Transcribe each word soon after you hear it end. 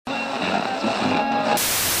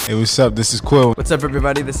Hey, what's up? This is Quill. What's up,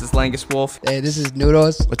 everybody? This is Langus Wolf. Hey, this is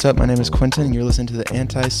Noodles. What's up? My name is Quentin, and you're listening to the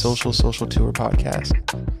Anti-Social Social Tour podcast.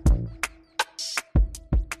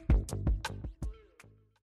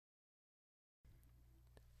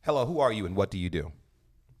 Hello, who are you and what do you do?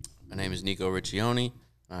 My name is Nico Riccioni.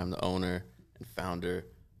 I'm the owner and founder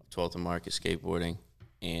of 12th and Market Skateboarding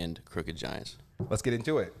and Crooked Giants. Let's get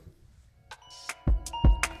into it.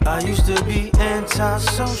 I used to be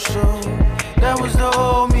antisocial, that was the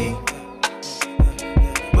old me.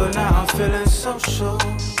 But now I'm feeling social,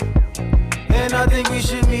 and I think we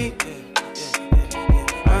should meet.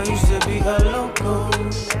 I used to be a local,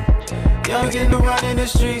 young and running the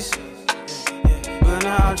streets. But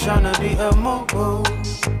now I'm tryna be a mogul.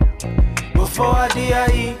 Before I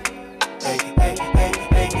D.I.E.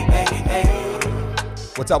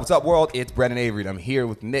 What's up, world? It's Brandon Avery, and I'm here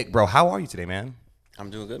with Nick. Bro, how are you today, man? I'm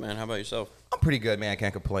doing good, man. How about yourself? I'm pretty good, man. I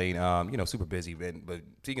can't complain. Super busy, man. But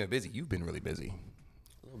speaking of busy, you've been really busy.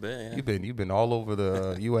 A little bit, yeah. You've been all over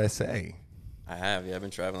the USA. I have, yeah. I've been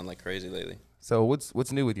traveling like crazy lately. So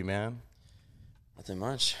what's new with you, man? Nothing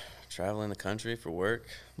much. Traveling the country for work.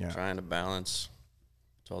 Yeah. Trying to balance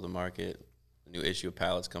 12th and Market. The new issue of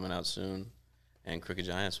Palettes coming out soon. And Crooked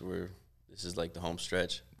Giants, this is like the home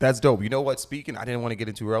stretch. That's dope. You know what? Speaking, I didn't want to get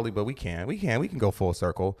in too early, but we can go full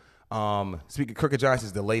circle. Speaking, Crooked Giants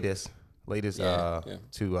is the latest.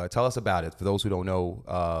 To tell us about it for those who don't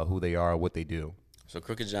know who they are, what they do. So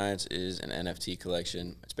Crooked Giants is an NFT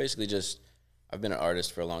collection. It's basically just, I've been an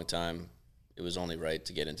artist for a long time. It was only right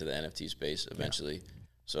to get into the NFT space eventually. Yeah.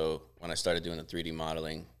 So when I started doing the 3D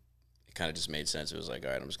modeling, it kind of just made sense. It was like,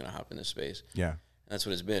 all right, I'm just going to hop in this space. Yeah. And that's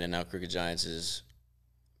what it's been. And now Crooked Giants is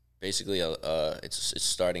basically, it's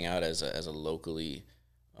starting out as a locally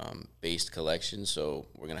based collection. So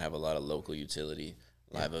we're going to have a lot of local utility,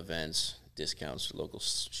 live events, discounts, local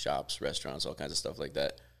shops, restaurants, all kinds of stuff like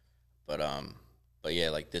that. But yeah,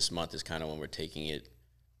 like this month is kind of when we're taking it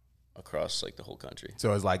across like the whole country.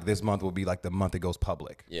 So it's like this month will be like the month it goes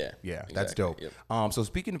public. Yeah. Yeah, exactly. That's dope. Yep. So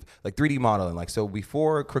speaking of like 3D modeling, like so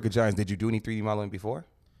before Crooked Giants, did you do any 3D modeling before?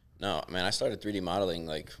 No, man, I started 3D modeling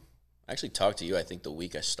I actually talked to you, I think, the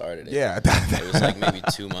week I started it. Yeah. It was like maybe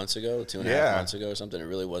 2 months ago, 2.5 Yeah. months ago or something. It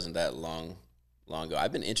really wasn't that long ago.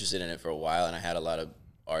 I've been interested in it for a while, and I had a lot of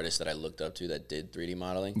artists that I looked up to that did 3D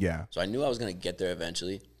modeling. Yeah. So I knew I was going to get there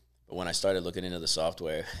eventually. But when I started looking into the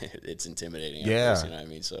software, it's intimidating. Yeah. First, you know what I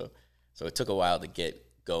mean? So it took a while to get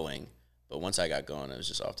going. But once I got going, it was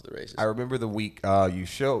just off to the races. I remember the week you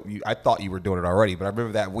showed. I thought you were doing it already, but I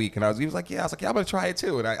remember that week, and he was like, yeah, I'm gonna try it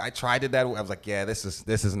too, and I tried it that. I was like, yeah, this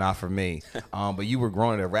is not for me. But you were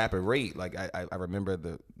growing at a rapid rate. Like I remember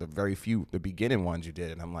the beginning ones you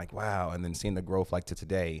did, and I'm like, wow. And then seeing the growth like to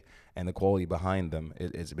today and the quality behind them,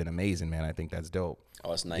 it's been amazing, man. I think that's dope.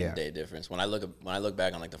 Oh, it's night and day difference. When I look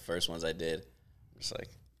back on like the first ones I did, I'm just like,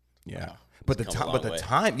 yeah. Wow. But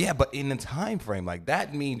in the time frame, like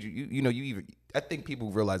that means I think people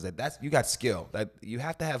realize that you got skill, that you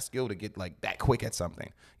have to have skill to get like that quick at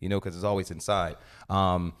something, because it's always inside.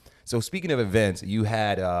 So speaking of events, you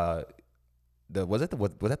had was that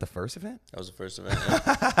the first event? That was the first event.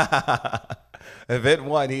 Yeah. Event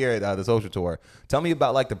 1 here at the Social Tour. Tell me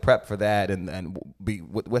about like the prep for that and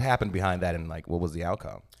what happened behind that and like what was the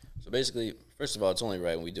outcome? So basically, first of all, it's only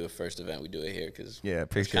right when we do a first event, we do it here because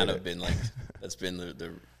it's kind of been like that's been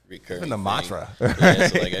the recurring. It's been the mantra. Yeah,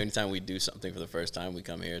 so like anytime we do something for the first time, we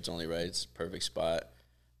come here. It's only right. It's a perfect spot,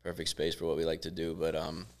 perfect space for what we like to do. But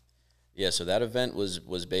so that event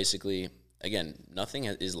was basically, again, nothing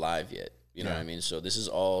is live yet. You know what I mean? So this is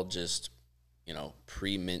all just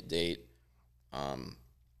pre-mint date.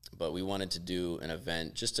 But we wanted to do an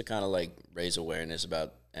event just to kind of like raise awareness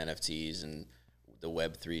about NFTs and the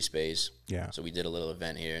Web3 space. Yeah. So we did a little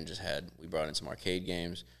event here and we brought in some arcade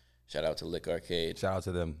games. Shout out to Lick Arcade. Shout out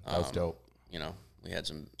to them. That was dope. We had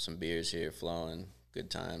some beers here flowing,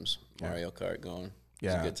 good times, Mario Kart going. It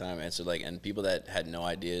was Yeah. a good time. And so and people that had no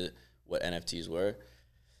idea what NFTs were,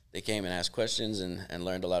 they came and asked questions and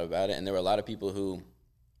learned a lot about it. And there were a lot of people who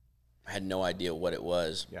had no idea what it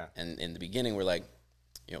was. Yeah. And in the beginning, we're like,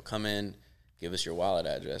 come in, give us your wallet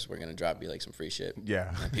address. We're going to drop you like some free shit.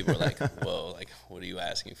 Yeah. And people were like, whoa, like, what are you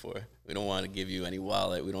asking for? We don't want to give you any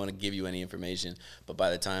wallet. We don't want to give you any information. But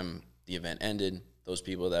by the time the event ended, those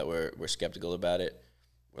people that were skeptical about it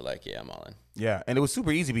were like, yeah, I'm all in. Yeah, and it was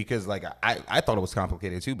super easy because like I thought it was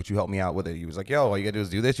complicated too, but you helped me out with it. You was like, yo, all you gotta do is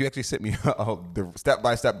do this. You actually sent me the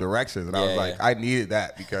step-by-step directions, and I was like, I needed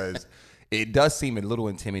that because it does seem a little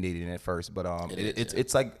intimidating at first, but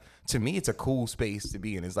it's like, to me, it's a cool space to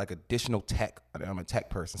be in. It's like additional tech. I'm a tech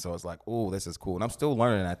person, so it's like, oh, this is cool. And I'm still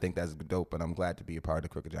learning, and I think that's dope, and I'm glad to be a part of the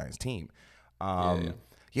Crooked Giants team.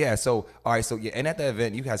 Yeah. So all right. So yeah, and at the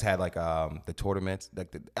event, you guys had like the tournaments.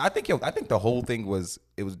 Like I think the whole thing was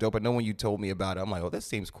dope. I know when you told me about it, I'm like, oh, this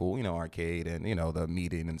seems cool. You know, arcade and the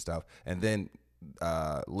meeting and stuff. And then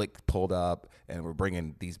Lick pulled up, and we're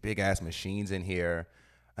bringing these big ass machines in here.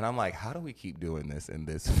 And I'm like, how do we keep doing this in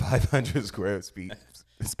this 500 square feet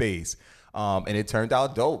space? And it turned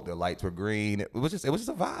out dope. The lights were green. It was just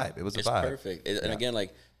a vibe. It was a vibe. It's perfect. And again,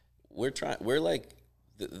 like we're like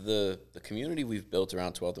the community we've built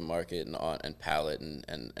around 12th and Market and Palette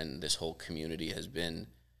and this whole community has been.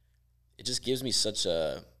 It just gives me such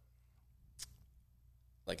a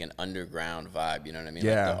like an underground vibe. You know what I mean?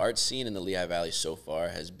 Yeah. Like the art scene in the Lehigh Valley so far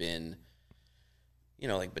has been.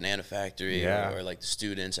 Like Banana Factory or like the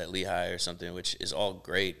students at Lehigh or something, which is all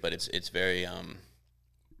great, but it's very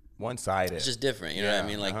one-sided. It's just different, you know what I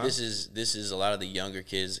mean? Like this is a lot of the younger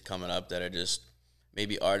kids coming up that are just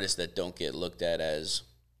maybe artists that don't get looked at as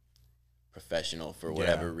professional for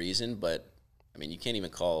whatever reason, but I mean, you can't even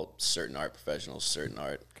call certain art professionals, certain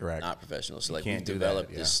art not professional. So like we've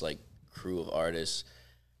developed this like crew of artists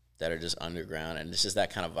that are just underground, and it's just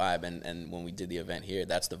that kind of vibe. And when we did the event here,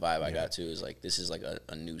 that's the vibe I got too. Is like this is like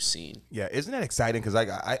a new scene. Yeah, isn't that exciting? Because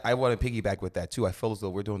I want to piggyback with that too. I feel as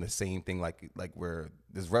though we're doing the same thing, like we're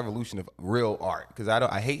this revolution of real art. Because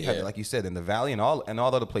I hate having, like you said, in the Valley and all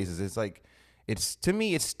other places. It's like to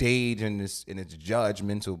me it's staged and it's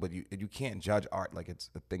judgmental, but you can't judge art like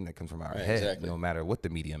it's a thing that comes from our head, no matter what the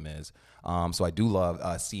medium is. So I do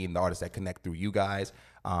love seeing the artists that connect through you guys.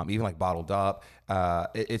 Even like Bottled Up,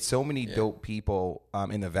 it's so many dope people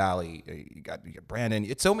in the Valley. You got Brandon.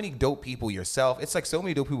 It's so many dope people yourself. It's like so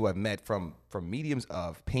many dope people I've met from mediums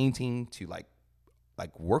of painting to like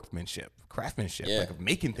workmanship, craftsmanship, like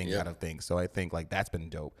making things out of things. So I think like that's been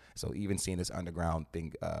dope. So even seeing this underground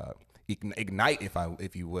thing ignite,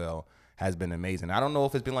 if you will, has been amazing. I don't know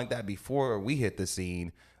if it's been like that before we hit the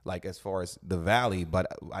scene, like as far as the Valley, but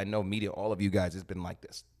I know media, all of you guys, has been like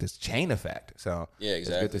this chain effect. So yeah,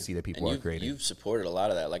 exactly. It's good to see that people are creating. You've supported a lot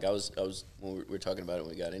of that. Like I was when we were talking about it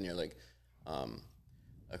when we got in here, like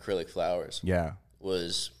acrylic flowers. Yeah,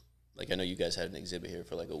 was like I know you guys had an exhibit here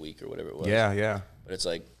for like a week or whatever it was. Yeah. But it's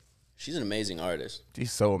like she's an amazing artist.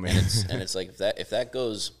 She's so amazing. And it's like if that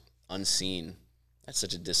goes unseen, that's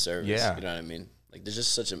such a disservice. Yeah. You know what I mean? Like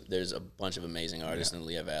there's a bunch of amazing artists in the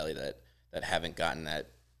Lehigh Valley that haven't gotten that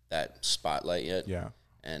spotlight yet. Yeah.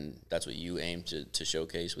 And that's what you aim to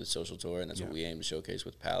showcase with Social Tour, and that's what we aim to showcase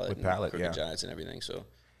with Palette and Crooked Giants and everything. So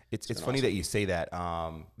it's funny that you say that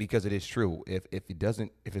because it is true. If it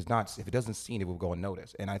doesn't seen, it will go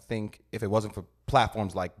unnoticed. And I think if it wasn't for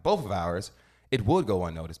platforms like both of ours, it would go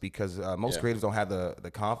unnoticed because most creators don't have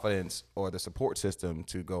the confidence or the support system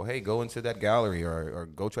to go, hey, go into that gallery or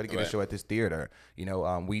go try to get a show at this theater.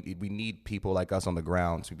 We need people like us on the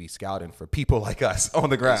ground to be scouting for people like us on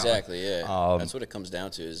the ground. Exactly, yeah. That's what it comes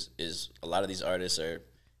down to is a lot of these artists are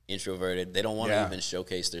introverted. They don't want to even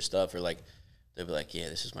showcase their stuff, or like they'll be like, yeah,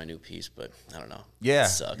 this is my new piece, but I don't know. Yeah. It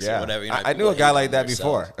sucks or whatever. I knew a guy like that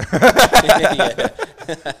before.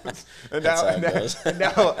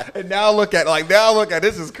 and now look at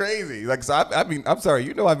this is crazy. Like, so I mean, I'm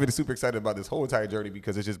sorry, I've been super excited about this whole entire journey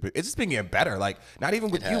because it's just been getting better. Like, not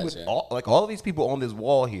even with all of these people on this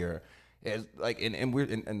wall here. Is like,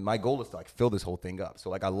 and my goal is to like fill this whole thing up.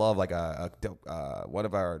 So like, I love like one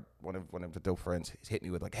of the dope friends hit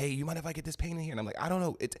me with like, hey, you mind if I get this painting here? And I'm like, I don't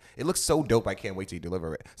know. It looks so dope. I can't wait till you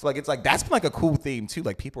deliver it. So like, it's like that's been like a cool theme too.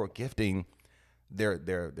 Like people are gifting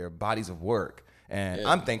their bodies of work. And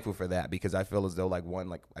I'm thankful for that because I feel as though I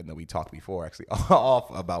know we talked before actually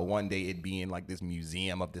off about one day it being like this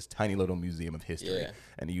tiny little museum of history. Yeah.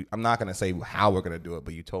 And I'm not gonna say how we're gonna do it,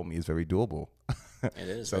 but you told me it's very doable. It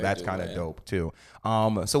is. So that's kind of dope too.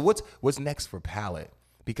 So what's next for Palette?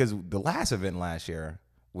 Because the last event last year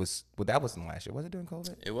that wasn't last year. Was it during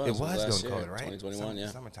COVID? It was during COVID, right? 2021,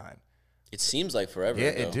 summertime. It seems like forever. Yeah,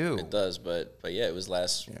 ago. It does, but yeah, it was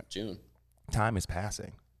last June. Time is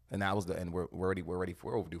passing. And that was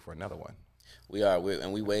we're overdue for another one. We are,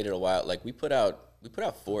 and we waited a while. Like we put out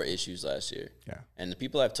 4 issues last year. Yeah. And the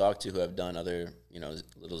people I've talked to who have done other,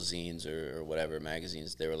 little zines or whatever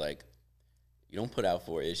magazines, they were like, you don't put out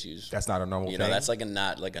 4 issues. That's not a normal thing. That's like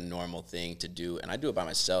not like a normal thing to do. And I do it by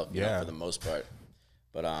myself, for the most part.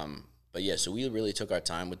 But yeah, so we really took our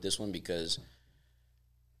time with this one because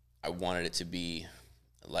I wanted it to be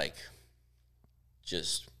like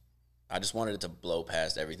I just wanted it to blow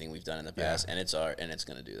past everything we've done in the past, and it's gonna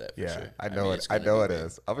do that for sure. I know it. I know it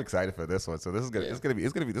is. I'm excited for this one. So this is gonna this is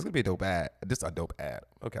gonna be a dope ad. Just a dope ad.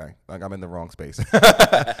 Okay, like I'm in the wrong space.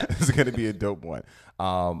 This is gonna be a dope one.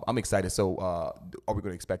 I'm excited. So are we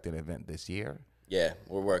gonna expect an event this year? Yeah,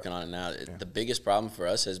 we're working on it now. The biggest problem for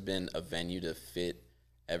us has been a venue to fit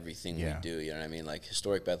everything we do. You know what I mean? Like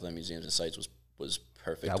Historic Bethlehem Museums and Sites was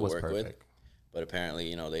perfect to work with. But apparently,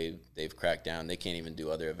 you know, they've cracked down. They can't even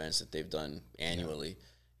do other events that they've done annually.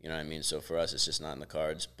 You know what I mean? So for us, it's just not in the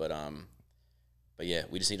cards. But yeah,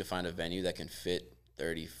 we just need to find a venue that can fit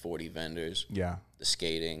 30, 40 vendors. Yeah. The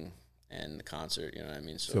skating and the concert, you know what I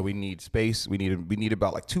mean? So we need space. We need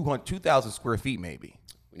about like 2,000 square feet maybe.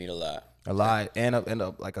 We need a lot. A lot and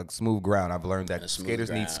like a smooth ground. I've learned that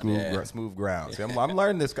skaters need smooth ground. See, I'm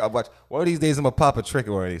learning this. I watch one of these days. I'm gonna pop a trick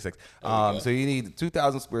or one of these things. So you need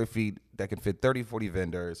 2,000 square feet that can fit 30, 40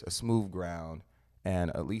 vendors, a smooth ground,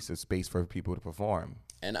 and at least a space for people to perform.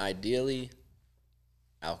 And ideally,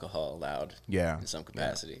 alcohol allowed. Yeah, in some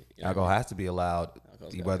capacity. You know alcohol has to be allowed,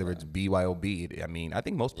 whether it's BYOB. I mean, I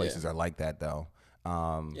think most places are like that though.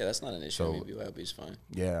 Yeah, that's not an issue. I mean, BYOB is fine.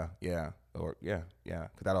 Yeah. Because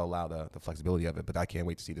that'll allow the flexibility of it. But I can't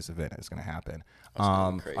wait to see this event. It's going to happen.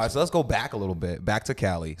 All right, so let's go back a little bit, back to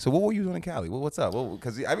Cali. So what were you doing in Cali? What's up?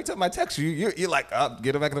 Because every time I text you, you're like,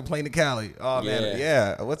 get back on the plane to Cali. Oh, man,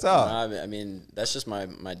 yeah. What's up? I mean, that's just my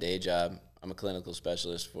day job. I'm a clinical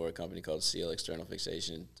specialist for a company called Seal External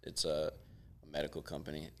Fixation. It's a medical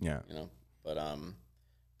company. Yeah. You know,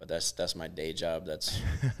 but that's my day job. There's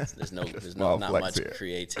not much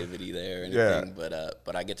creativity there or anything. Yeah.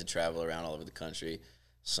 But I get to travel around all over the country.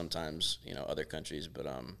 Sometimes, you know, other countries. But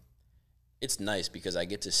it's nice because I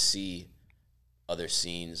get to see other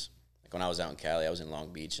scenes. Like when I was out in Cali, I was in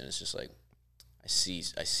Long Beach, and it's just like I see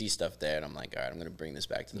stuff there, and I'm like, all right, I'm gonna bring this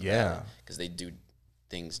back to the valley because they do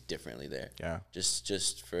things differently there. Yeah.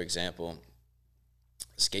 Just for example,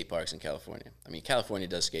 skate parks in California. I mean, California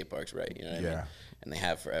does skate parks right. You know what I mean? And they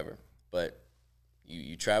have forever. But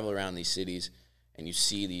you travel around these cities and you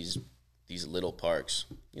see these little parks,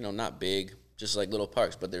 you know, not big, just like little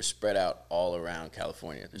parks, but they're spread out all around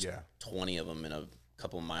California. There's 20 of them in a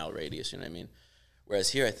couple mile radius, you know what I mean? Whereas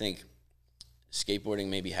here, I think skateboarding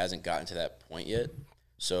maybe hasn't gotten to that point yet.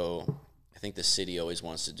 So I think the city always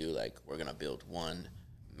wants to do like, we're going to build one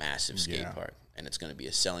massive skate park. And it's going to be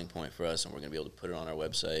a selling point for us, and we're going to be able to put it on our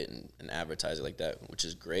website and advertise it like that, which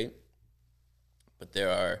is great. But there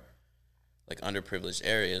are like underprivileged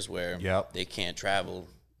areas where they can't travel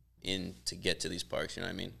in to get to these parks, you know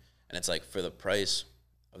what I mean? And it's like for the price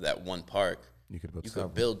of that one park, you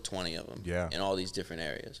could build 20 of them in all these different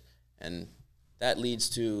areas. And that leads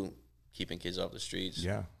to keeping kids off the streets.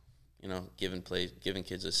 Yeah. You know, giving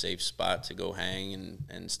kids a safe spot to go hang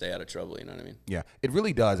and stay out of trouble. You know what I mean? Yeah, it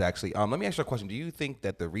really does, actually. Let me ask you a question. Do you think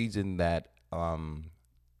that the reason that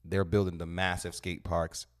they're building the massive skate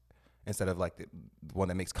parks instead of like the one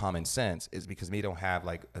that makes common sense is because they don't have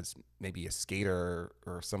like maybe a skater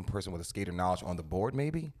or some person with a skater knowledge on the board,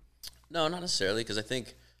 maybe? No, not necessarily, because I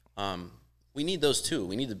think we need those too.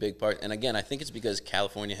 We need the big parks. And again, I think it's because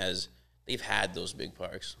California they've had those big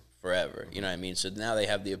parks forever, you know what I mean? So now they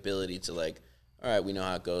have the ability to like, all right, we know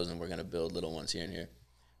how it goes, and we're gonna build little ones here and here.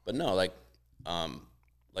 But no, like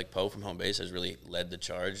Poe from Home Base has really led the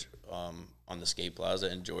charge on the skate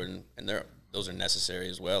plaza in Jordan, and those are necessary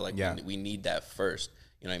as well. Like we need that first,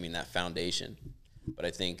 you know what I mean? That foundation. But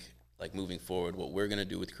I think like moving forward, what we're gonna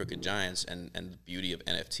do with Crooked Giants and the beauty of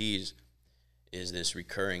NFTs is this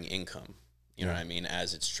recurring income. You know what I mean?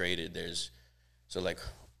 As it's traded, so like.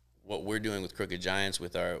 What we're doing with Crooked Giants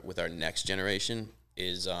with our next generation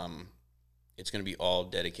is it's going to be all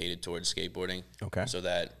dedicated towards skateboarding. Okay. So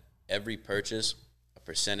that every purchase, a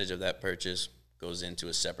percentage of that purchase goes into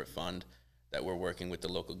a separate fund that we're working with the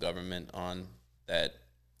local government on. That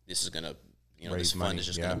this is going to, you know, this fund is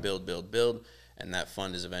just going to build, and that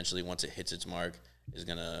fund is eventually, once it hits its mark, is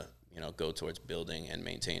going to, you know, go towards building and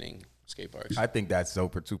maintaining skate parks. I think that's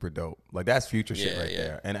super dope. Like that's future shit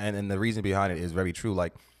there. And the reason behind it is very true.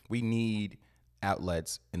 Like. We need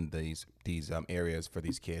outlets in these areas for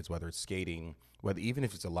these kids, whether it's skating, even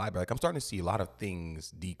if it's a library. Like I'm starting to see a lot of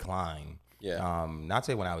things decline. Yeah. Not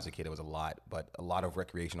say when I was a kid it was a lot, but a lot of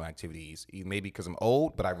recreational activities. Maybe because I'm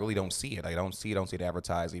old, but I really don't see it. I don't see it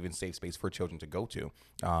advertised, even safe space for children to go to.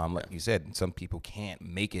 Like you said, some people can't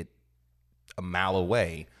make it a mile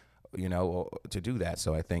away, you know, to do that.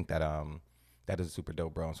 So I think that that is super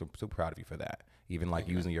dope, bro. I'm super proud of you for that. Even like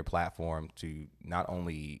using your platform to not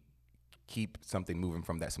only keep something moving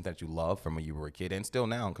from that, something that you love from when you were a kid and still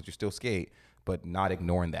now because you still skate, but not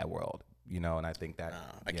ignoring that world, you know. And I think that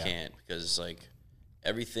I can't, because like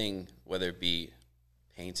everything, whether it be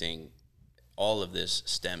painting, all of this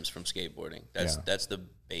stems from skateboarding. That's the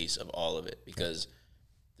base of all of it, because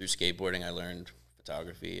through skateboarding I learned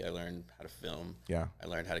photography, I learned how to film, I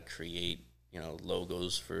learned how to create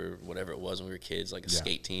logos for whatever it was when we were kids, like a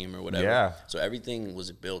skate team or whatever. Yeah. So everything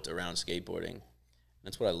was built around skateboarding.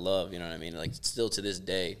 That's what I love, you know what I mean? Like, still to this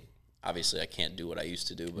day, obviously I can't do what I used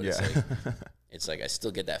to do, but it's like I still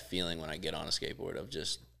get that feeling when I get on a skateboard of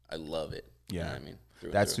just, I love it. Yeah. You know what I mean?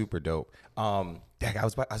 That's super dope. Dang, I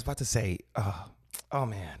was about to say, oh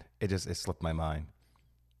man, it slipped my mind.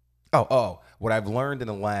 What I've learned in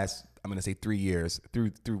the last, I'm going to say 3 years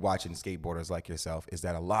through watching skateboarders like yourself is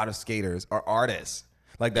that a lot of skaters are artists.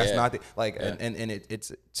 Like that's not and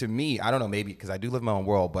it's to me, I don't know, maybe because I do live in my own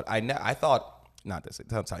world, but I thought, not this, it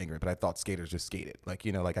sounds ignorant, but I thought skaters just skated. Like,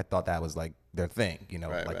 like I thought that was like their thing,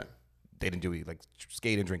 they didn't do like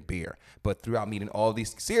skate and drink beer. But throughout meeting all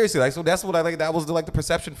these, seriously, like, so that's what I like. That was the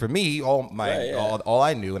perception for me. All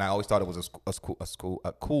I knew, and I always thought it was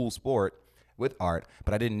a cool sport with art.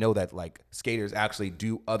 But I didn't know that like skaters actually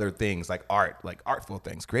do other things like art, like artful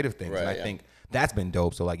things, creative things. And I think that's been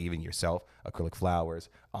dope. So like even yourself, acrylic flowers.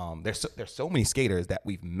 There's so many skaters that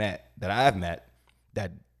I've met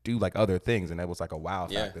that do like other things, and that was like a wow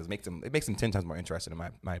factor. It makes them 10 times more interested in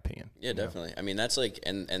my opinion. Yeah, definitely. I mean, that's like,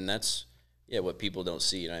 and that's what people don't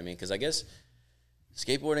see. You know what I mean? Because I guess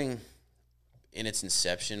skateboarding in its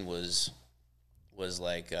inception was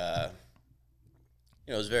like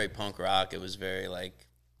it was very punk rock. It was very like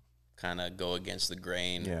kind of go against the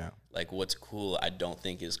grain. Yeah. Like what's cool, I don't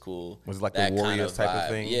think is cool. Was it like that the Warriors kind of type of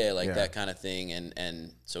thing? Yeah, like that kind of thing.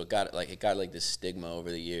 And so it got like this stigma over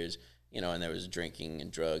the years. And there was drinking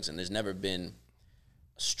and drugs, and there's never been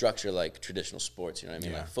a structure like traditional sports, you know what I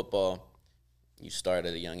mean? Like football, you start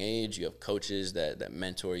at a young age, you have coaches that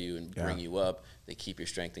mentor you and bring you up, they keep your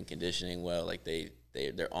strength and conditioning well, like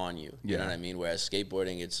they're on you, you know what I mean? Whereas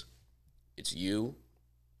skateboarding, it's you,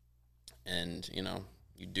 and,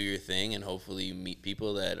 you do your thing, and hopefully you meet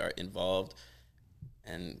people that are involved,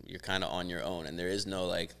 and you're kind of on your own, and there is no,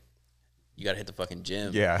 like, you gotta hit the fucking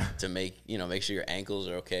gym to make sure your ankles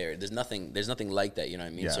are okay. Or there's nothing like that, you know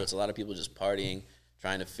what I mean? So it's a lot of people just partying,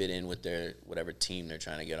 trying to fit in with their whatever team they're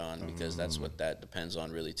trying to get on, because that's what that depends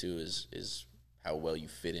on really too, is how well you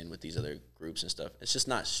fit in with these other groups and stuff. It's just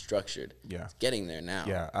not structured. Yeah. It's getting there now.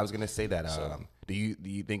 Yeah, I was gonna say that. Do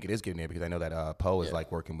you think it is getting there? Because I know that Poe is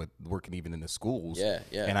like working even in the schools. Yeah.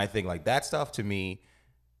 And I think like that stuff to me,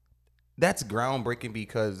 that's groundbreaking,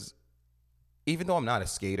 because even though I'm not a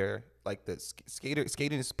skater, like the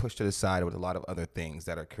skating is pushed to the side with a lot of other things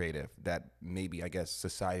that are creative that maybe I guess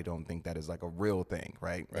society don't think that is like a real thing,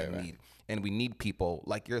 right? And we need people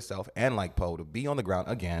like yourself and like Poe to be on the ground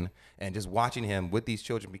again and just watching him with these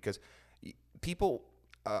children, because people,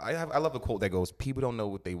 I love the quote that goes, "People don't know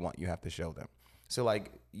what they want, you have to show them." So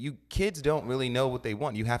like kids don't really know what they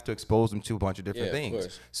want. You have to expose them to a bunch of different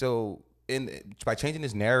things. So by changing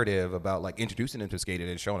this narrative about like introducing them to skating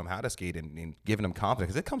and showing them how to skate and giving them confidence,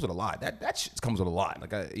 because it comes with a lot. That shit comes with a lot.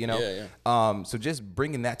 Like so just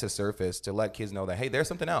bringing that to surface to let kids know that, hey, there's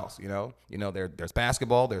something else. There's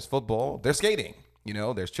basketball, there's football, there's skating.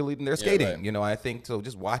 There's cheerleading, there's skating. I think so.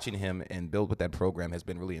 Just watching him and build with that program has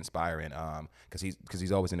been really inspiring. Because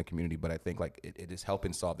he's always in the community, but I think like it is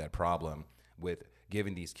helping solve that problem with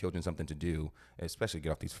giving these children something to do, especially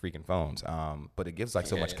get off these freaking phones. But it gives like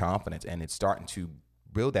so much confidence, and it's starting to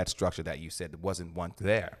build that structure that you said wasn't once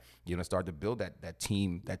there. Start to build that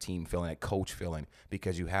team feeling, that coach feeling,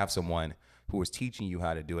 because you have someone who is teaching you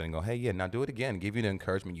how to do it and go, hey, now do it again, give you the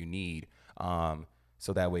encouragement you need,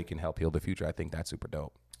 so that way it can help heal the future. I think that's super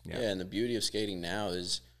dope. Yeah, and the beauty of skating now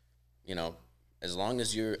is, as long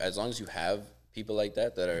as you have people like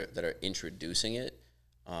that are introducing it,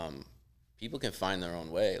 people can find their own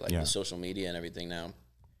way, like the social media and everything now.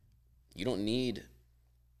 You don't need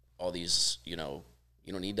all these, you don't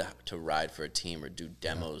need to ride for a team or do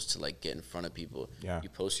demos to like get in front of people. Yeah. You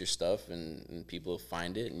post your stuff and people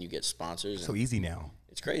find it and you get sponsors. So easy now.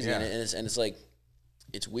 It's crazy. Yeah. And it's like,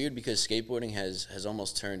 it's weird because skateboarding has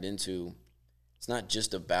almost turned into, it's not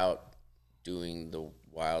just about doing the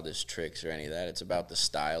wildest tricks or any of that. It's about the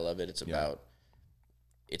style of it. It's about,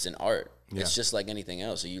 it's an art. Yeah. It's just like anything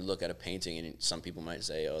else. So you look at a painting and some people might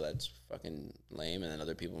say, oh, that's fucking lame. And then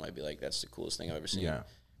other people might be like, that's the coolest thing I've ever seen. Yeah.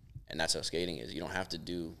 And that's how skating is. You don't have to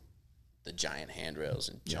do the giant handrails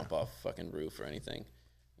and jump off a fucking roof or anything.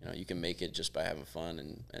 You can make it just by having fun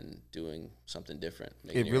and doing something different.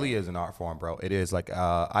 It really is an art form, bro. It is. Like,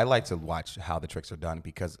 I like to watch how the tricks are done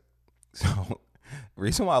because, the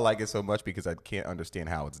reason why I like it so much because I can't understand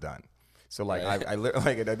how it's done. So like I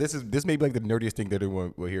like this may be like the nerdiest thing that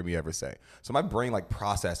anyone will hear me ever say. So my brain like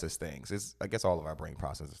processes things. I guess all of our brain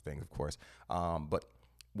processes things, of course. But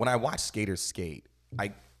when I watch skaters skate,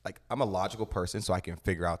 I'm a logical person, so I can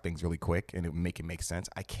figure out things really quick and make sense.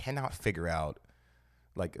 I cannot figure out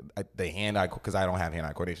like the hand-eye, because I don't have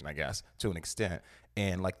hand-eye coordination, I guess, to an extent.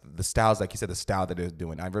 And like the styles, like you said, the style that they're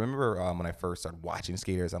doing. I remember when I first started watching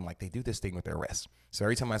skaters, I'm like, they do this thing with their wrists. So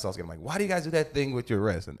every time I saw skating, I'm like, why do you guys do that thing with your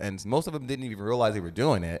wrist? And most of them didn't even realize they were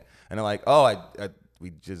doing it. And they're like, oh,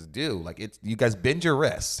 we just do. Like, it's, you guys bend your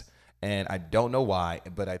wrists. And I don't know why,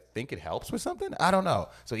 but I think it helps with something. I don't know.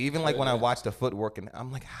 So even like when I watch the footwork, and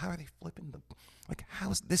I'm like, how are they flipping the, like,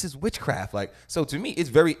 this is witchcraft. Like, so to me, it's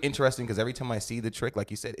very interesting because every time I see the trick, like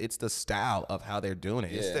you said, it's the style of how they're doing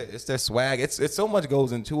it. Yeah. It's their swag. It's so much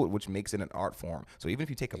goes into it, which makes it an art form. So even if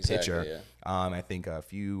you take a picture, I think that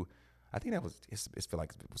was, it's for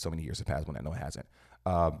like so many years have passed when I know it hasn't.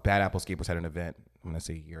 Bad Apple Skateboards had an event, I'm going to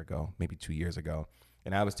say a year ago, maybe 2 years ago.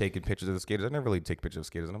 And I was taking pictures of the skaters. I never really take pictures of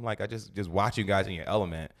skaters. And I'm like, I just watch you guys in your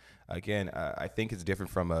element. Again, I think it's different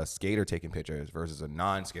from a skater taking pictures versus a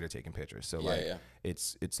non-skater taking pictures. So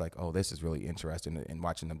it's like, oh, this is really interesting. And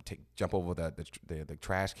watching them jump over the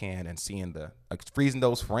trash can and seeing freezing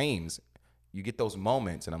those frames, you get those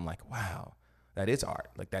moments. And I'm like, wow, that is art.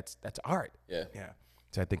 Like that's art. Yeah. Yeah.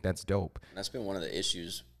 So I think that's dope. And that's been one of the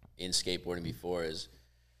issues in skateboarding before is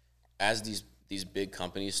as these big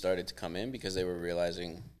companies started to come in because they were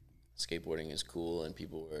realizing skateboarding is cool and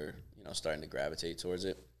people were, starting to gravitate towards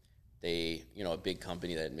it. They, a big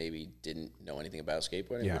company that maybe didn't know anything about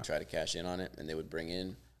skateboarding would try to cash in on it, and they would bring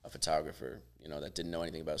in a photographer, that didn't know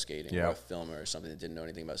anything about skating, or a filmer or something that didn't know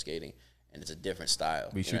anything about skating, and it's a different style.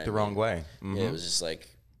 We shoot the wrong way. Mm-hmm. Yeah, it was just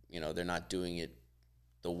like, they're not doing it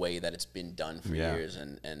the way that it's been done for years,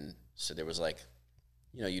 and so there was like,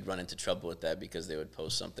 you'd run into trouble with that because they would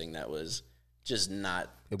post something that was just not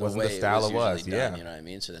it wasn't the style it was done, you know what I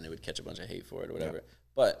mean? So then they would catch a bunch of hate for it or whatever. Yeah.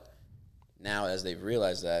 But now as they've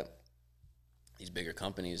realized that, these bigger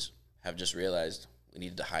companies have just realized we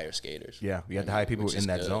needed to hire skaters. Yeah, we had to hire people in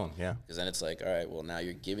that zone, Because then it's like, all right, well, now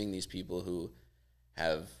you're giving these people who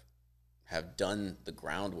have done the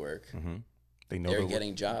groundwork. Mm-hmm. They're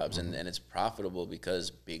getting jobs, and it's profitable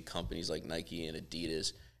because big companies like Nike and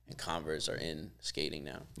Adidas and Converse are in skating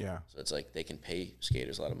now. Yeah. So it's like they can pay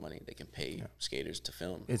skaters a lot of money. They can pay skaters to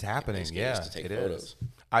film. It's happening. To take photos. Is.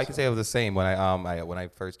 I can say it was the same when I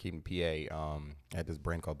first came to PA. I had this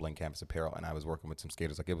brand called Blank Canvas Apparel, and I was working with some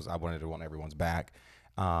skaters. Like I wanted to want everyone's back.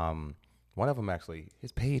 One of them actually,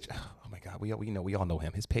 his page. Oh my God, we all know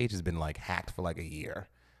him. His page has been like hacked for like a year.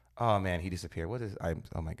 Oh man, he disappeared.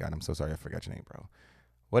 Oh my God, I'm so sorry. I forgot your name, bro.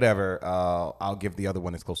 Whatever, I'll give the other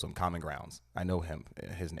one that's close to him, Common Grounds. I know him,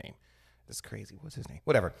 his name. That's crazy. What's his name?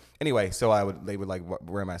 Whatever. Anyway, so they would like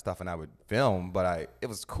wear my stuff and I would film, but it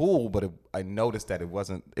was cool, but I noticed that it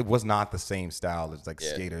was not the same style as like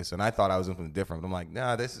skaters. And I thought I was doing something different. But I'm like,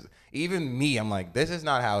 nah, even me, I'm like, this is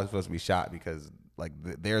not how it's supposed to be shot because like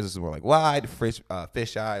theirs is more like wide,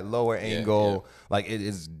 fish eye, lower angle. Like it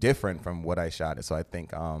is different from what I shot it. So I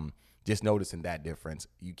think, just noticing that difference,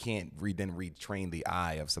 you can't then retrain the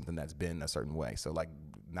eye of something that's been a certain way. So like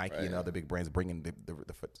Nike and other big brands bringing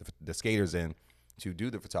the skaters in to do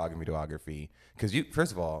the photography, because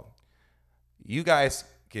first of all, you guys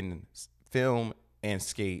can film and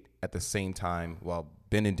skate at the same time while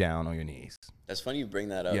bending down on your knees. That's funny you bring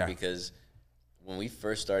that up because when we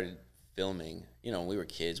first started filming, when we were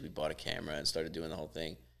kids, we bought a camera and started doing the whole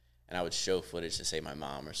thing, and I would show footage to say my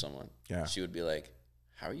mom or someone. Yeah, she would be like,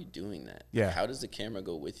 how are you doing that? Yeah. How does the camera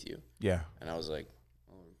go with you? Yeah. And I was like,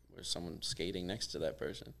 oh, there's someone skating next to that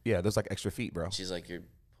person. Yeah, there's like extra feet, bro. She's like, you're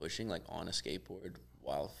pushing like on a skateboard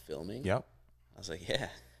while filming? Yep. I was like, yeah.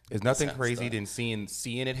 There's nothing crazy than seeing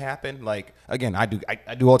it happen. Like, again, I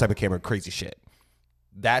do all type of camera crazy shit.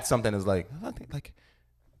 That's something that's like,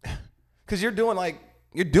 because you're doing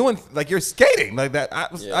you're skating like that.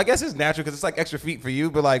 I guess it's natural because it's like extra feet for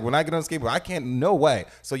you. But like when I get on a skateboard, I can't, no way.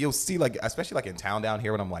 So you'll see like, especially like in town down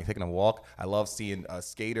here when I'm like taking a walk, I love seeing a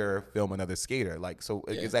skater film another skater. Like, so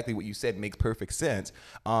exactly what you said makes perfect sense.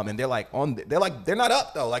 And they're not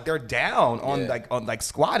up though. Like they're down on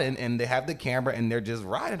squatting, and they have the camera and they're just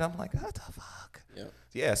riding. I'm like, what the fuck? Yeah.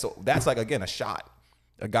 Yeah. So that's like, again, a shot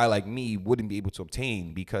a guy like me wouldn't be able to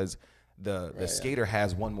obtain because the skater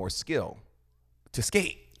has one more skill to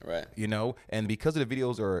skate, right? And because of the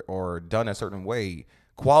videos are done a certain way,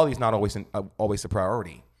 quality is not always the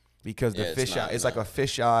priority because the fisheye is like a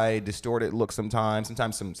fisheye distorted look sometimes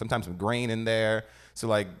some grain in there. So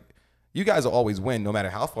like you guys will always win no matter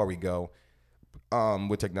how far we go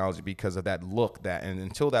with technology because of that look and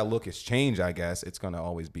until that look is changed, I guess it's gonna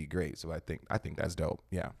always be great. So I think that's dope.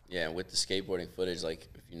 Yeah. Yeah, with the skateboarding footage, like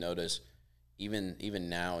if you notice, even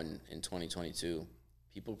now in 2022,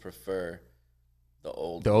 people prefer the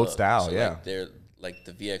old style, so yeah. Like they're like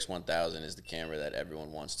the VX1000 is the camera that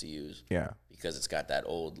everyone wants to use. Yeah. Because it's got that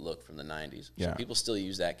old look from the 90s. Yeah. So people still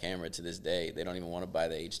use that camera to this day. They don't even want to buy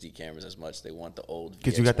the HD cameras as much. They want the old.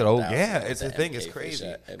 Because you got that old, VX1000, yeah. like It's the thing. It's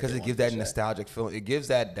crazy because it gives that nostalgic feeling. It gives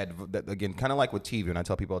that again, kind of like with TV. And I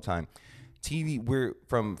tell people all the time, TV. We're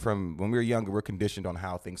from when we were younger, we're conditioned on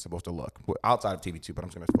how things are supposed to look. We're outside of TV too, but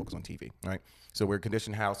I'm just going to focus on TV, right? So we're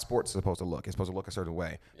conditioned how sports is supposed to look. It's supposed to look a certain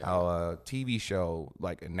way. Yeah. How a TV show,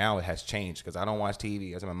 like now it has changed because I don't watch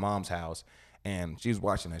TV. I was at my mom's house. And she was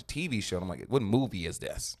watching a TV show. And I'm like, what movie is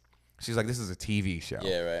this? She's like, this is a TV show.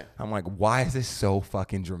 Yeah, right. I'm like, why is this so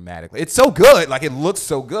fucking dramatic? It's so good. Like, it looks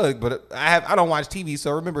so good. But I don't watch TV.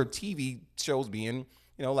 So I remember TV shows being,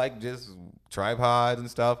 like just tripods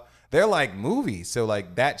and stuff. They're like movies. So,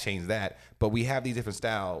 like, that changed that. But we have these different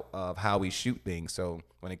style of how we shoot things. So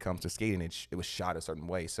when it comes to skating, it was shot a certain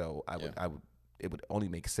way. So it would only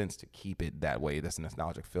make sense to keep it that way. That's a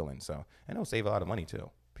nostalgic feeling. So, and it'll save a lot of money,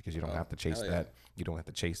 too. Because you don't have to chase that. You don't have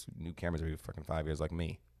to chase new cameras every fucking 5 years like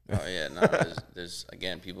me. Oh yeah, no. There's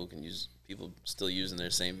again, people still using their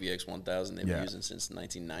same VX1000 they've been using since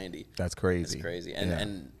 1990. That's crazy. It's crazy.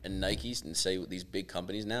 And Nikes and say these big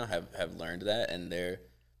companies now have learned that, and they're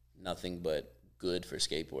nothing but good for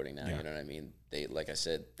skateboarding now. You know what I mean? They, like I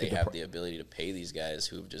said, they have the ability to pay these guys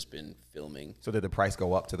who've just been filming. So did the price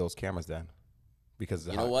go up to those cameras then? Because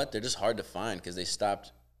you know what? They're just hard to find because they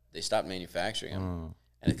stopped manufacturing them.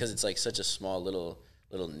 And because it's like such a small little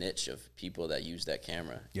niche of people that use that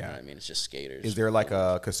camera. You know what I mean? It's just skaters. Is there like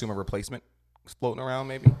a consumer replacement floating around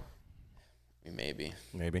maybe?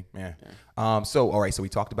 Maybe, yeah. So, all right, so we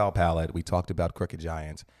talked about Palette. We talked about Crooked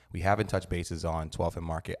Giants. We haven't touched bases on 12th and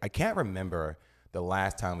Market. I can't remember the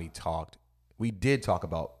last time we talked. We did talk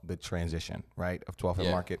about the transition, right, of 12th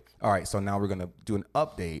and Market. All right, so now we're going to do an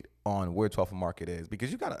update on where 12th and Market is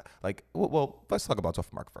because you got to, like, well, let's talk about 12th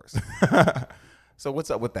and Market first. So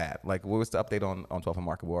what's up with that? Like, what's the update on 12th and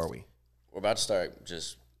Market? Where are we? We're about to start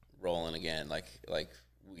just rolling again. Like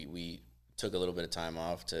we took a little bit of time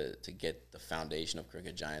off to get the foundation of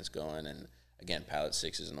Crooked Giants going, and again, Palette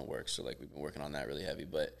 6 is in the works. So like we've been working on that really heavy.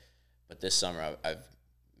 But this summer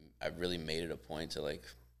I've really made it a point to like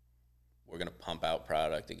we're gonna pump out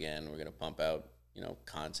product again. We're gonna pump out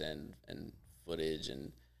content and footage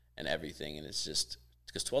and everything. And it's just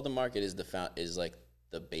because 12th and Market is like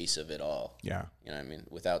the base of it all. Yeah. You know what I mean?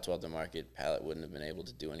 Without 12th and Market, Palette wouldn't have been able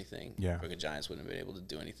to do anything. Yeah. Crooked Giants wouldn't have been able to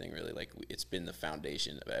do anything really. Like it's been the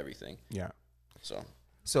foundation of everything. Yeah. So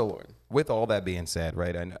important. With all that being said,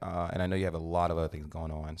 right, and I know you have a lot of other things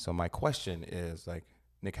going on. So my question is like,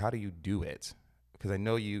 Nick, how do you do it? Because I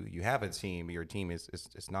know you have a team. Your team is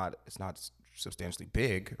not substantially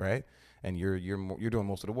big, right? And you're doing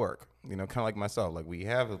most of the work. Kind of like myself. Like we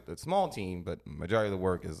have a small team, but majority of the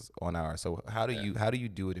work is on ours. So how do you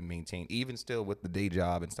do it and maintain, even still with the day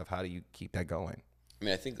job and stuff? How do you keep that going? I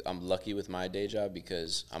mean, I think I'm lucky with my day job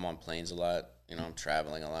because I'm on planes a lot. I'm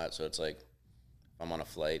traveling a lot. So it's like if I'm on a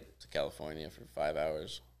flight to California for 5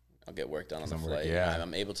 hours, I'll get work done on the flight. Yeah.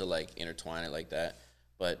 I'm able to like intertwine it like that.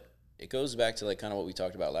 But it goes back to like kind of what we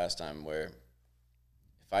talked about last time, where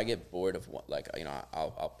if I get bored of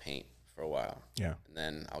I'll paint for a while. Yeah. And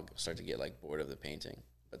then I'll start to get like bored of the painting.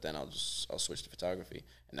 But then I'll switch to photography.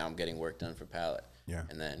 And now I'm getting work done for Palette. Yeah.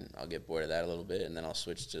 And then I'll get bored of that a little bit, and then I'll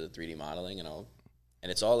switch to 3D modeling, and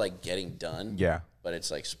it's all like getting done. Yeah. But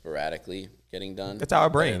it's like sporadically getting done. That's how our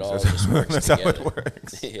brains. That's how it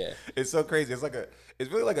works. Yeah. It's so crazy.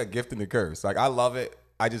 It's really like a gift and a curse. Like I love it.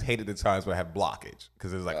 I just hated the times when I have blockage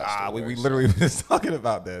because it's like we literally were just talking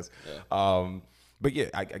about this. Yeah. But yeah,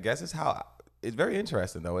 I guess it's very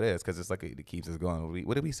interesting though. It is because it's like it keeps us going.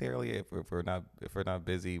 What did we say earlier? If we're not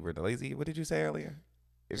busy, we're lazy. What did you say earlier?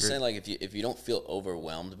 Just saying like if you don't feel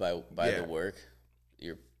overwhelmed by the work,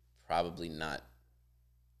 you're probably not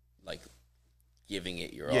like giving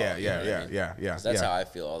it your all. Yeah. That's how I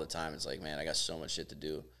feel all the time. It's like, man, I got so much shit to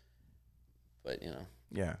do, but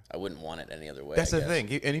yeah, I wouldn't want it any other way. That's the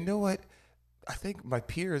thing. And you know what? I think my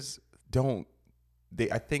peers don't.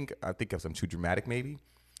 I think I'm too dramatic maybe.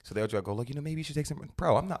 So they'll go, look, maybe you should take some.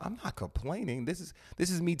 Bro, I'm not complaining. This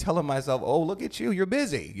is me telling myself, oh, look at you, you're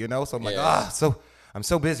busy. So I'm like, so I'm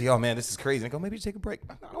so busy. Oh man, this is crazy. And I go, maybe you take a break.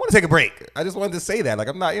 I don't want to take a break. I just wanted to say that. Like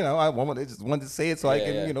I'm not, I just wanted to say it so I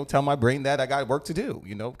can, tell my brain that I got work to do.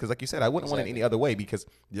 Because like you said, I wouldn't want it any other way because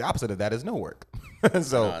the opposite of that is no work.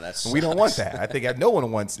 So we don't want that. I think no one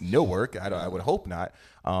wants no work. I would hope not.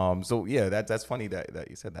 So yeah, that's funny that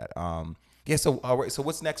you said that. Yeah. So all right. So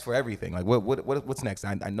what's next for everything? Like what's next?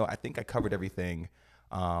 I know. I think I covered everything.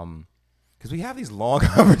 Because we have these long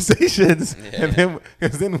conversations, and then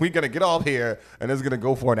we're gonna get off here, and it's gonna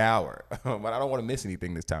go for an hour. But I don't want to miss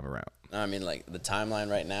anything this time around. No, I mean, like, the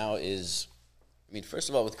timeline right now is, I mean, first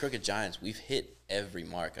of all, with Crooked Giants, we've hit every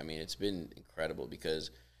mark. I mean, it's been incredible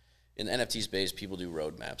because in the NFT space, people do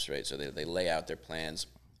roadmaps, right? So they lay out their plans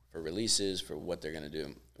for releases, for what they're going to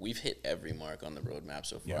do. We've hit every mark on the roadmap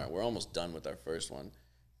so far. Yeah. We're almost done with our first one,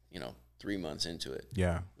 3 months into it.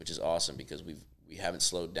 Yeah. Which is awesome because we haven't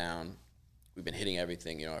slowed down. We've been hitting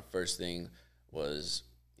everything. Our first thing was,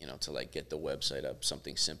 to like get the website up,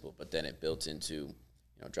 something simple, but then it built into,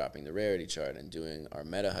 dropping the rarity chart and doing our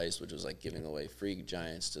meta heist, which was like giving away free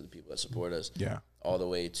giants to the people that support us. Yeah. All the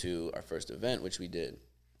way to our first event, which we did.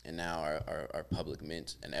 And now our public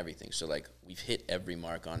mint and everything. So like we've hit every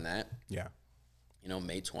mark on that. Yeah.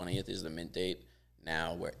 May 20th is the mint date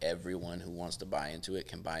now where everyone who wants to buy into it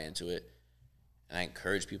can buy into it. And I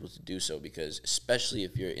encourage people to do so because especially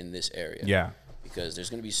if you're in this area. Yeah. Because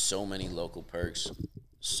there's going to be so many local perks,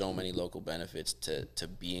 so many local benefits to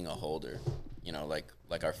being a holder.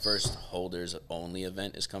 Like our first holders only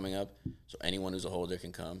event is coming up. So anyone who's a holder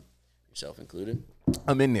can come, yourself included.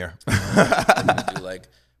 I'm in there.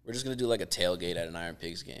 We're just going to do like a tailgate at an Iron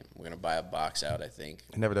Pigs game. We're going to buy a box out, I think.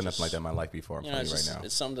 I've never done nothing like that in my life before. I'm telling you right now.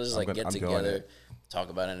 It's something to just get together, talk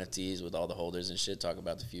about NFTs with all the holders and shit, talk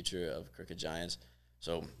about the future of Crooked Giants.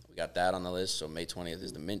 So we got that on the list. So May 20th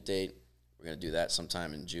is the mint date. We're going to do that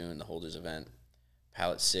sometime in June, the holders event.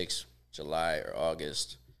 Pallet 6, July or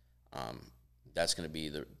August. That's going to be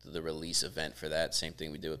the release event for that. Same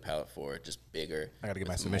thing we did with Pallet 4, just bigger. I got to get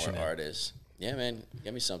my with submission more in. artists. Yeah, man,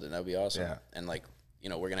 get me something. That would be awesome. Yeah. And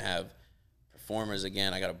we're going to have performers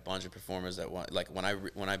again. I got a bunch of performers that want, when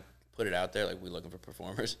I put it out there, like, we're looking for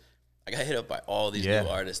performers, I got hit up by all these new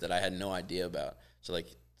artists that I had no idea about. So, like,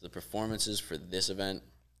 the performances for this event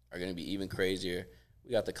are going to be even crazier.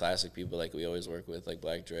 We got the classic people like we always work with, like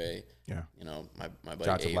Black Dre. Yeah. My buddy Shout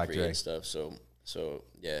out to Black Avery Dre. and stuff. So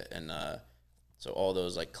yeah, and so all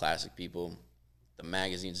those like classic people. The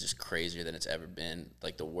magazine's just crazier than it's ever been.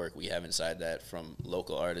 Like the work we have inside that, from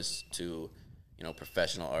local artists to,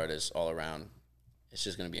 professional artists all around. It's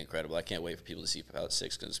just going to be incredible. I can't wait for people to see Palette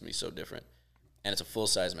 6 because it's going to be so different. And it's a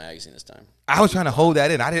full-size magazine this time. I was trying to hold that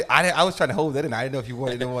in. I was trying to hold that in. I didn't know if you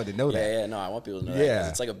wanted to know that. Yeah, no, I want people to know that 'cause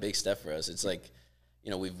it's like a big step for us. It's like,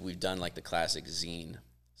 we've done like the classic zine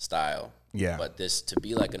style. Yeah. But this, to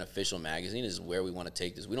be like an official magazine, is where we want to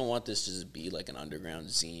take this. We don't want this to just be like an underground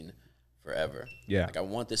zine forever. Yeah. Like, I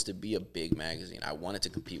want this to be a big magazine. I want it to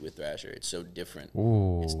compete with Thrasher. It's so different.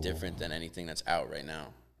 Ooh. It's different than anything that's out right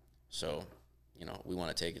now. So, we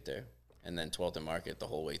want to take it there. And then 12th and Market the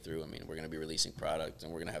whole way through. I mean, we're going to be releasing product,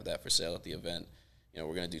 and we're going to have that for sale at the event.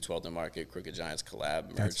 We're going to do 12th and Market, Crooked Giants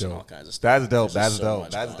collab, merch, and all kinds of stuff. That's dope. There's That's so dope.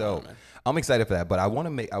 much That's going on, dope. man. I'm excited for that, but I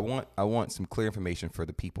want some clear information for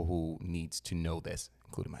the people who needs to know this,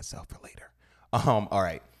 including myself, for later. All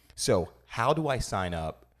right. So, how do I sign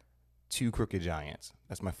up to Crooked Giants?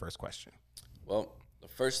 That's my first question. Well, the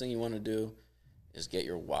first thing you want to do is get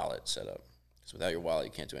your wallet set up. Because without your wallet,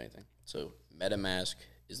 you can't do anything. So MetaMask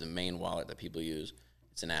is the main wallet that people use.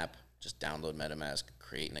 It's an app. Just download MetaMask,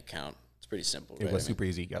 create an account. It's pretty simple, right? It was super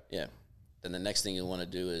easy. Yep. Yeah. Then the next thing you'll want to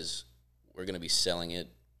do is we're going to be selling it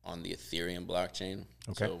on the Ethereum blockchain.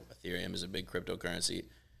 Okay. So Ethereum is a big cryptocurrency.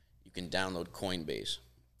 You can download Coinbase.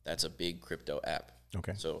 That's a big crypto app.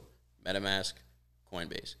 Okay. So MetaMask,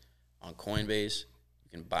 Coinbase. On Coinbase, you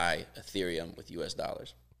can buy Ethereum with US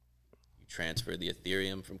dollars. You transfer the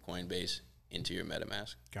Ethereum from Coinbase into your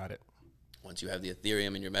MetaMask. Got it. Once you have the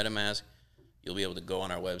Ethereum in your MetaMask, you'll be able to go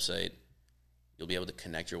on our website. You'll be able to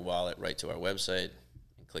connect your wallet right to our website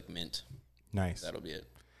and click mint. Nice. That'll be it.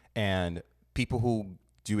 And people who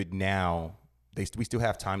do it now, we still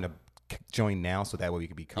have time to join now, so that way we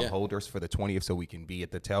can become holders for the 20th, so we can be at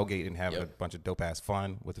the tailgate and have a bunch of dope ass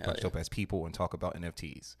fun with a bunch of dope ass people and talk about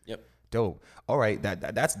NFTs. Yep. Dope. All right,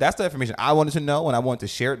 that's the information I wanted to know, and I wanted to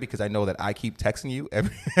share it because I know that I keep texting you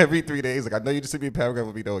every 3 days. Like, I know you just sent me a paragraph,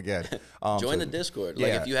 let me know again. Join the Discord.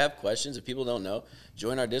 Like, if you have questions, if people don't know,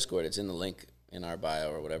 join our Discord. It's in the link in our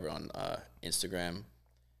bio or whatever on Instagram.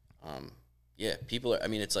 People are. I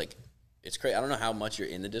mean, it's like, it's crazy. I don't know how much you're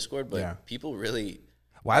in the Discord, but people really.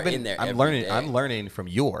 Well, in there I'm learning from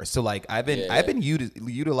yours. So like I've been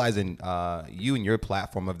utilizing you and your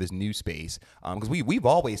platform of this new space because we've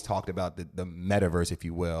always talked about the metaverse, if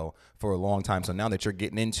you will, for a long time. So now that you're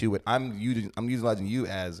getting into it, I'm utilizing you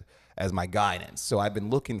as my guidance. So I've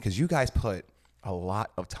been looking because you guys put a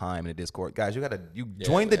lot of time in the Discord, guys.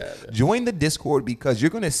 Join the Discord because you're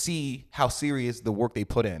gonna see how serious the work they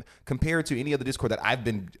put in compared to any other Discord that I've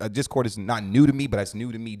been. Discord is not new to me, but it's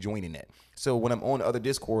new to me joining it. So when I'm on other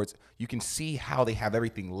Discords, you can see how they have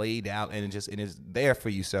everything laid out and it is there for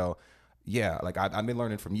you. So yeah, like I've been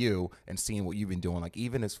learning from you and seeing what you've been doing. Like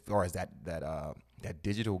even as far as that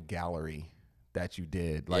digital gallery that you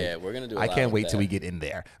did. Like, yeah, we're gonna do. I can't wait till we get in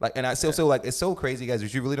there. Like, and I still so like it's so crazy, guys.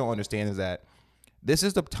 What you really don't understand is that this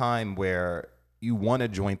is the time where you want to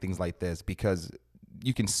join things like this because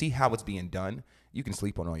you can see how it's being done. You can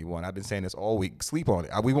sleep on it all you want. I've been saying this all week. Sleep on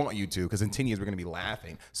it. We want you to, because in 10 years we're gonna be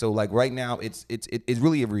laughing. So like right now, it's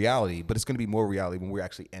really a reality, but it's gonna be more reality when we're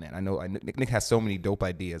actually in it. I know Nick has so many dope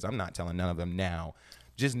ideas. I'm not telling none of them now.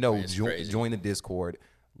 Just know, join the Discord.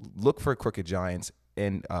 Look for Crooked Giants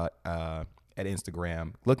and at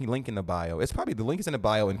Instagram. Link in the bio. It's probably the link is in the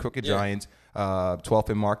bio in Crooked Giants 12th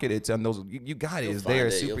and Market. It's on those. You got it. It's there.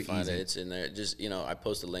 It's super easy. It's in there. Just I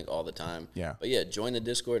post a link all the time. Yeah. But yeah, join the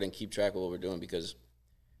Discord and keep track of what we're doing, because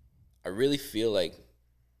I really feel like,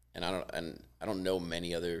 and I don't know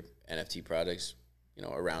many other NFT products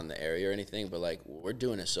around the area or anything, but like what we're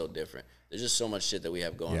doing is so different. There's just so much shit that we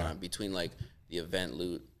have going on between like the event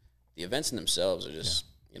loot. The events in themselves are just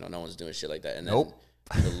no one's doing shit like that. And then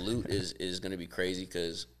the loot is going to be crazy,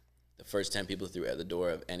 because the first 10 people through at the door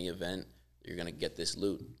of any event, you're going to get this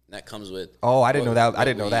loot. And that comes with I didn't know that. I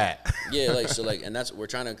didn't know that. Yeah, and that's we're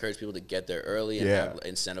trying to encourage people to get there early and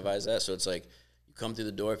incentivize that. So it's like you come through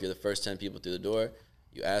the door. If you're the first 10 people through the door,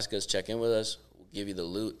 you ask us, check in with us. We'll give you the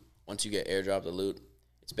loot. Once you get airdropped the loot,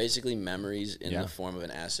 it's basically memories in the form of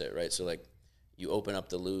an asset, right? So like you open up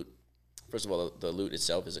the loot. First of all, the loot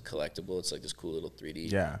itself is a collectible. It's like this cool little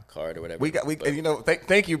 3D card or whatever.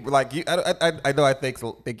 Thank you. Like I know I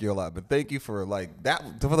thank you a lot, but thank you for like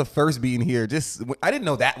that for the first being here. Just I didn't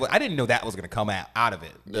know that was gonna come out of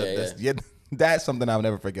it. That's something I'll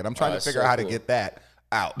never forget. I'm trying to figure out how to get that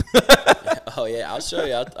out. Oh yeah, I'll show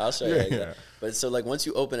you. I'll show you. Yeah. But so like once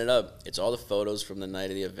you open it up, it's all the photos from the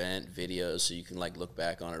night of the event, videos, so you can like look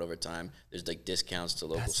back on it over time. There's like discounts to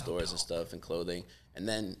local stores and stuff and clothing, and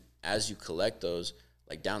then as you collect those,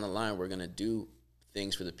 like down the line, we're gonna do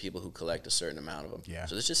things for the people who collect a certain amount of them. Yeah.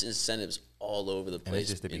 So there's just incentives all over the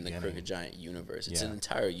place in the Crooked Giant universe. It's an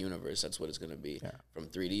entire universe. That's what it's gonna be. Yeah. From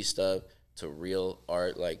 3D stuff to real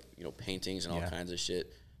art, like paintings and all kinds of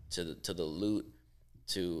shit, to the loot,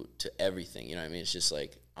 to everything. You know what I mean? It's just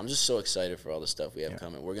like I'm just so excited for all the stuff we have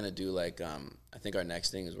coming. We're gonna do like I think our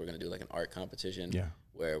next thing is we're gonna do like an art competition.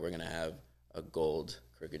 Where we're gonna have a gold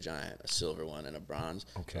Crooked Giant, a silver one, and a bronze.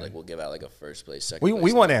 Okay. So like we'll give out like a first place, second place.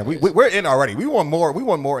 We want in. We're in already. We want more. We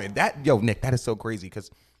want more in that. Yo, Nick, that is so crazy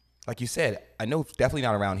because, like you said, I know definitely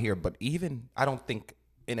not around here, but even I don't think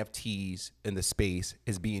NFTs in the space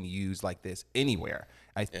is being used like this anywhere.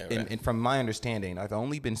 And from my understanding, I've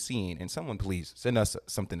only been seeing, and someone please send us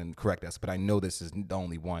something and correct us, but I know this is the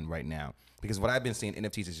only one right now. Because what I've been seeing,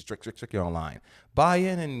 NFTs is strictly online. Buy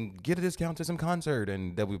in and get a discount to some concert,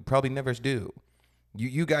 and that we probably never do.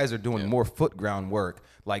 You guys are doing more foot ground work,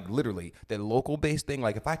 like literally the local based thing.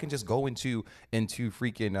 Like if I can just go into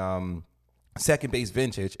freaking second base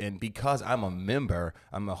vintage, and because I'm a member,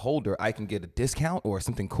 I'm a holder, I can get a discount or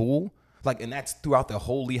something cool. Like, and that's throughout the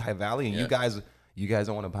whole Lehigh Valley. And you guys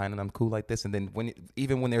don't want to buy it, and I'm cool like this. And then when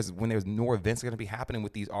there's more events are going to be happening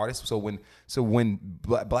with these artists. So when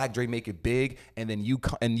Black Dre make it big, and then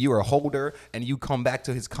you're a holder, and you come back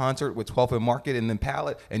to his concert with 12th and Market and then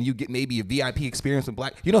Palette, and you get maybe a VIP experience with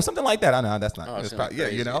Black, something like that. I know that's not. Oh, it's probably,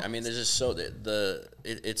 I mean, there's just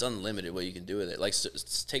it's unlimited what you can do with it. Like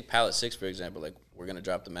take Palette 6 for example. Like we're going to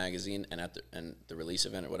drop the magazine, and at the release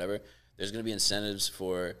event or whatever, there's going to be incentives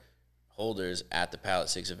for holders at the Palette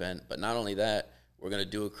 6 event. But not only that, we're going to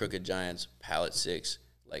do a Crooked Giants Palette 6,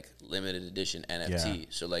 like, limited edition NFT. Yeah.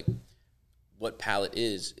 So, like, what Palette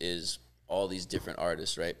is all these different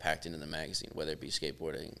artists, right, packed into the magazine, whether it be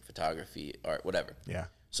skateboarding, photography, art, whatever. Yeah.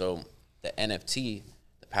 So, the NFT,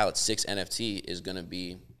 the Palette 6 NFT is going to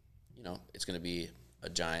be, it's going to be a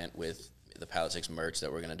giant with the Palette 6 merch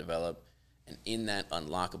that we're going to develop. And in that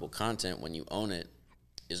unlockable content, when you own it,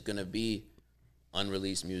 is going to be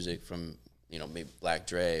unreleased music from maybe Black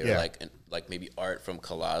Dre or like maybe art from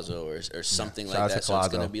Colazo or something like that. So it's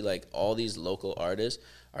gonna be like all these local artists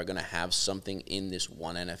are gonna have something in this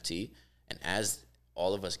one NFT, and as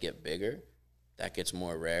all of us get bigger, that gets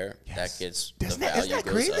more rare. That gets the value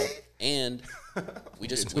goes up, and we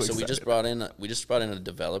just brought in a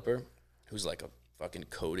developer who's like a fucking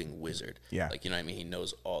coding wizard. Yeah, like what I mean. He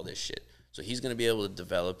knows all this shit, so he's gonna be able to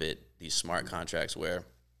develop these smart contracts where,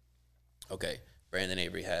 okay, Brandon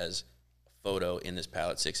Avery has a photo in this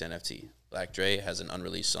Palette 6 NFT. Black Dre has an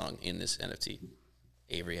unreleased song in this NFT.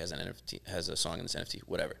 Avery has a song in this NFT.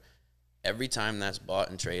 Whatever. Every time that's bought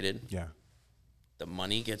and traded, the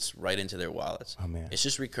money gets right into their wallets. Oh man, it's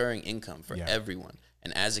just recurring income for everyone.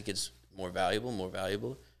 And as it gets more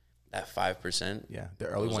valuable, that 5%. Yeah, the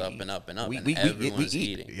early goes one up eat. and up and up, We and eat. everyone's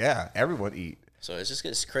eating. Yeah, everyone eat. So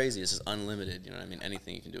it's crazy. It's just unlimited. You know what I mean?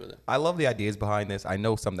 Anything you can do with it. I love the ideas behind this. I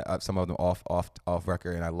know some of them off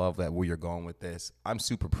record, and I love that where you're going with this. I'm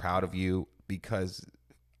super proud of you because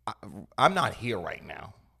I'm not here right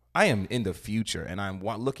now. I am in the future, and I'm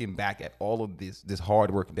looking back at all of this hard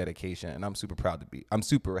work and dedication, and I'm super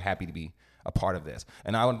happy to be a part of this.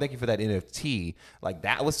 And I want to thank you for that NFT. Like,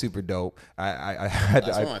 that was super dope. That's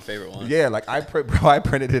one of my favorite ones. Yeah, like I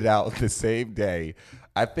printed it out the same day.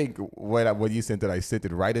 I think when you sent it, I sent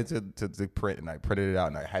it right into the print, and I printed it out,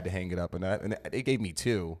 and I had to hang it up, and it gave me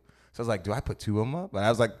 2. So I was like, do I put 2 of them up? And I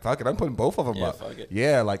was like, fuck it, I'm putting both of them up. Fuck it.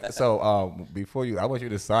 Yeah, like, so I want you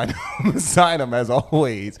to sign them as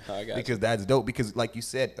always, because that's dope. Because like you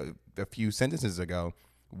said a few sentences ago,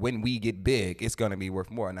 when we get big, it's going to be worth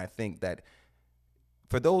more. And I think that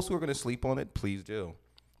for those who are going to sleep on it, please do.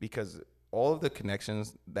 Because all of the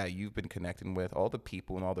connections that you've been connecting with, all the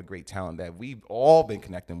people and all the great talent that we've all been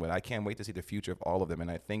connecting with, I can't wait to see the future of all of them. And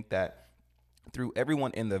I think that through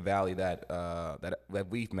everyone in the valley that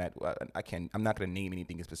we've met, I'm not going to name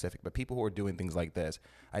anything specific, but people who are doing things like this,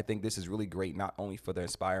 I think this is really great, not only for the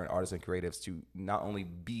aspiring artists and creatives to not only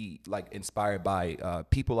be like inspired by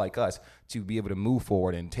people like us to be able to move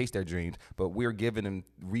forward and chase their dreams, but we're giving them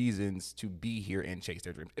reasons to be here and chase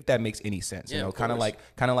their dreams. If that makes any sense, yeah, you know, kind of like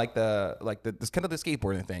the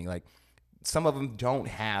skateboarding thing, like. Some of them don't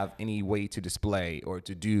have any way to display or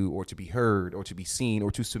to do or to be heard or to be seen or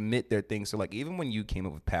to submit their things. So like even when you came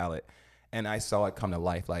up with Palette and I saw it come to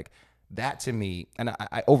life, like that to me, and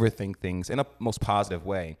I overthink things in a most positive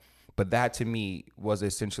way, but that to me was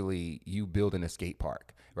essentially you building a skate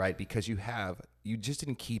park, right? Because you just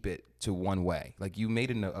didn't keep it to one way. Like you made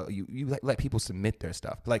it, you let people submit their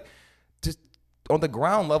stuff. Like just on the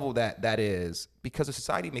ground level that is, because the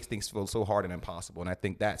society makes things feel so hard and impossible, and I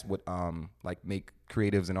think that's what like make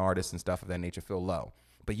creatives and artists and stuff of that nature feel low.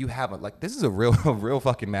 But you have this is a real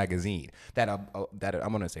fucking magazine that I'm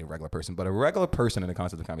gonna say a regular person, but a regular person in the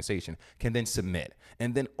concept of conversation can then submit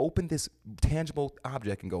and then open this tangible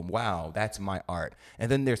object and go, wow, that's my art. And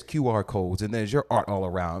then there's QR codes and there's your art all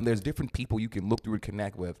around. There's different people you can look through and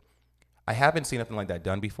connect with. I haven't seen nothing like that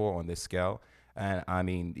done before on this scale. And I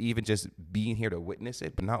mean, even just being here to witness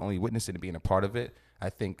it, but not only witness it and being a part of it, I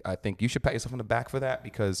think you should pat yourself on the back for that,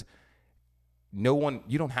 because you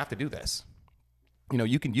don't have to do this. You know,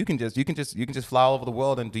 you can just fly all over the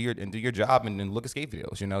world and do your job and look at skate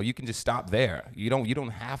videos. You know, you can just stop there. You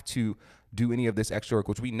don't have to do any of this extra work,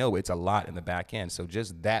 which we know it's a lot in the back end. So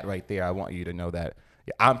just that right there, I want you to know that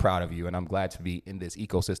I'm proud of you, and I'm glad to be in this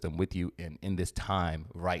ecosystem with you in this time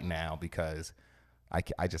right now, because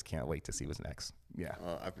I just can't wait to see what's next. Yeah.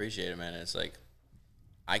 Well, I appreciate it, man. It's like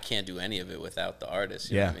I can't do any of it without the artists.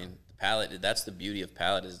 You know what I mean? The Palette, that's the beauty of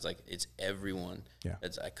Palette, is like it's everyone. Yeah.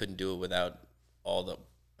 I couldn't do it without all the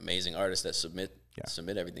amazing artists that submit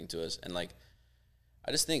everything to us. And like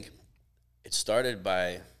I just think it started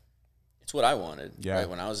by it's what I wanted. Yeah. Right?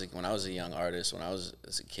 When I was a young artist, when I was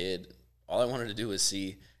as a kid, all I wanted to do was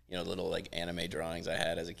see little like anime drawings I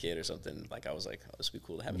had as a kid or something. Like I was like, oh, this would be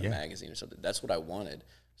cool to have in a magazine or something. That's what I wanted.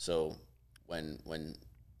 So when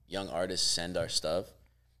young artists send our stuff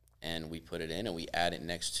and we put it in and we add it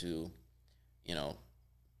next to,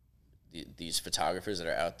 these photographers that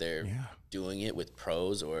are out there doing it with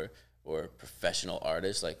pros or professional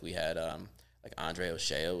artists, like we had like Andre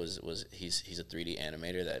O'Shea he's a 3D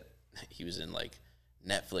animator that he was in like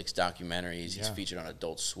Netflix documentaries. He's featured on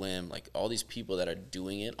Adult Swim. Like all these people that are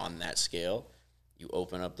doing it on that scale, you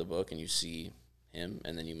open up the book and you see him,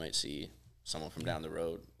 and then you might see someone from down the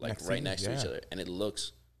road, like right next to each other, and it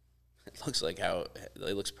looks like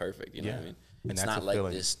it looks perfect. You know what I mean? And it's not like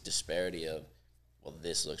this disparity of, well,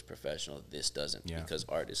 this looks professional, this doesn't, because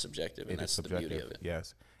art is subjective, and that's the beauty of it.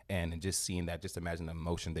 Yes. And just seeing that, just imagine the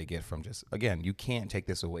emotion they get from again, you can't take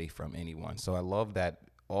this away from anyone. So I love that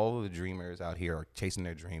all of the dreamers out here are chasing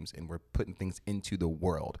their dreams, and we're putting things into the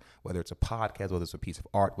world, whether it's a podcast, whether it's a piece of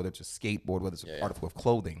art, whether it's a skateboard, whether it's an article of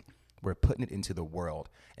clothing. We're putting it into the world.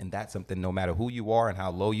 And that's something, no matter who you are and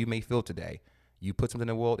how low you may feel today, you put something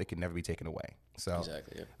in the world, it can never be taken away. So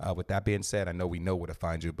exactly, with that being said, I know we know where to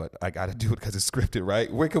find you, but I got to do it because it's scripted,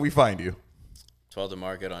 right? Where can we find you? 12 to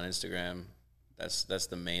Market on Instagram. That's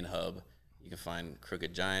the main hub. You can find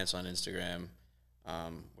Crooked Giants on Instagram.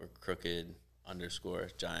 We're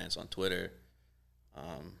Crooked_Giants on Twitter.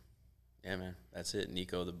 Yeah, man, that's it.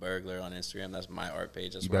 Nico the Burglar on Instagram. That's my art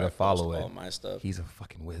page. That's where I follow all my stuff. He's a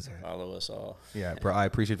fucking wizard. Follow us all. Yeah, bro. I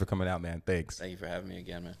appreciate you for coming out, man. Thanks. Thank you for having me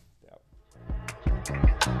again, man.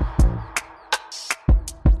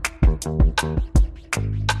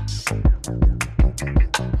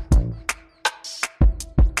 Yep.